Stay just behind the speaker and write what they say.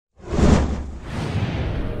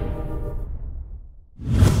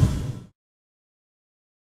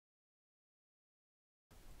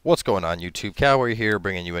What's going on YouTube? Cowboy here,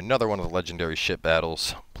 bringing you another one of the legendary ship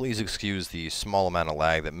battles. Please excuse the small amount of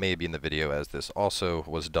lag that may be in the video, as this also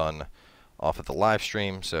was done off of the live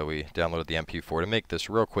stream, so we downloaded the MP4 to make this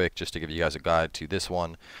real quick, just to give you guys a guide to this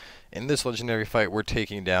one. In this legendary fight, we're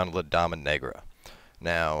taking down the Dama Negra.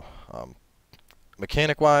 Now,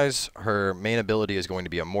 mechanic-wise, her main ability is going to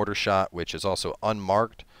be a mortar shot, which is also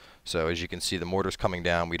unmarked. So as you can see, the mortar's coming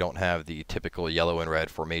down. We don't have the typical yellow and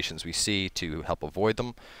red formations we see to help avoid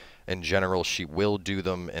them. In general, she will do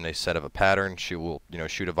them in a set of a pattern. She will,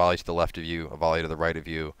 shoot a volley to the left of you, a volley to the right of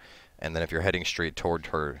you, and then if you're heading straight toward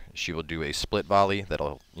her, she will do a split volley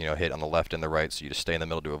that'll, hit on the left and the right, so you just stay in the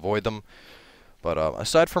middle to avoid them. But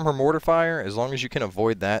aside from her mortar fire, as long as you can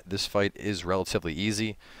avoid that, this fight is relatively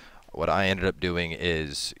easy. What I ended up doing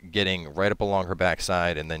is getting right up along her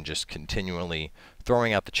backside and then just continually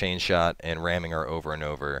throwing out the chain shot and ramming her over and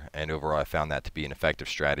over. And overall, I found that to be an effective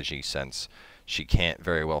strategy, since she can't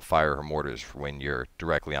very well fire her mortars when you're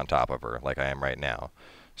directly on top of her, like I am right now.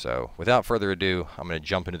 So without further ado, I'm going to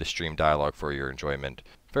jump into the stream dialogue for your enjoyment.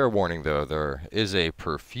 Fair warning though, there is a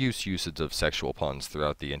profuse usage of sexual puns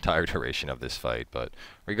throughout the entire duration of this fight, but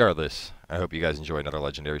regardless, I hope you guys enjoy another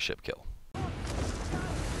legendary ship kill.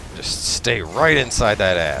 Just stay right inside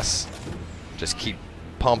that ass. Just keep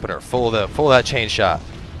pumping her full of that chain shot.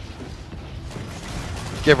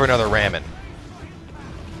 Give her another ramming.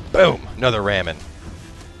 Boom, another ramming.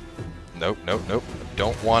 Nope, nope, nope.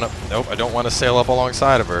 I don't want to sail up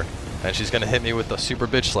alongside of her, and she's gonna hit me with the super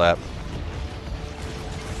bitch slap.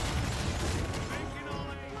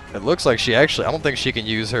 It looks like she actually, I don't think she can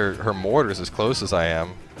use her mortars as close as I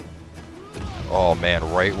am. Oh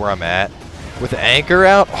man, right where I'm at. With the anchor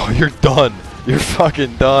out? Oh, you're done. You're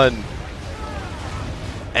fucking done.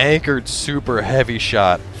 Anchored super heavy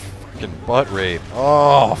shot. Fucking butt rape.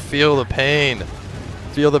 Oh, feel the pain.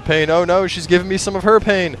 Feel the pain. Oh no, she's giving me some of her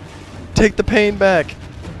pain. Take the pain back.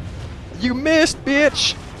 You missed,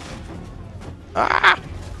 bitch. Ah!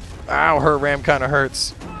 Ow, her ram kind of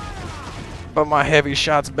hurts. But my heavy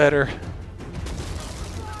shot's better.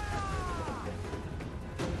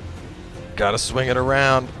 Gotta swing it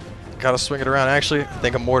around. Gotta swing it around. Actually, I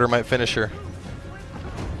think a mortar might finish her.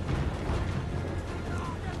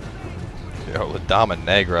 Yo, the Dama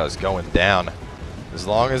Negra is going down. As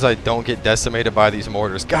long as I don't get decimated by these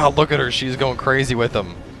mortars. God, look at her. She's going crazy with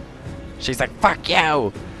them. She's like, fuck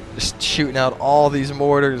you. Just shooting out all these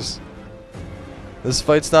mortars. This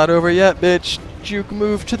fight's not over yet, bitch. Juke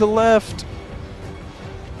move to the left.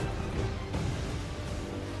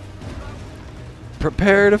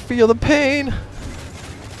 Prepare to feel the pain.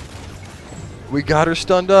 We got her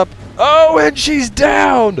stunned up. Oh, and she's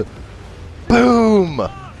down! Boom!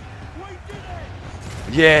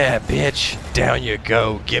 Yeah, bitch. Down you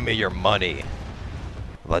go. Give me your money.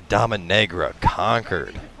 La Dama Negra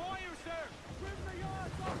conquered.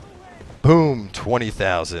 Boom,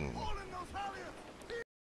 20,000.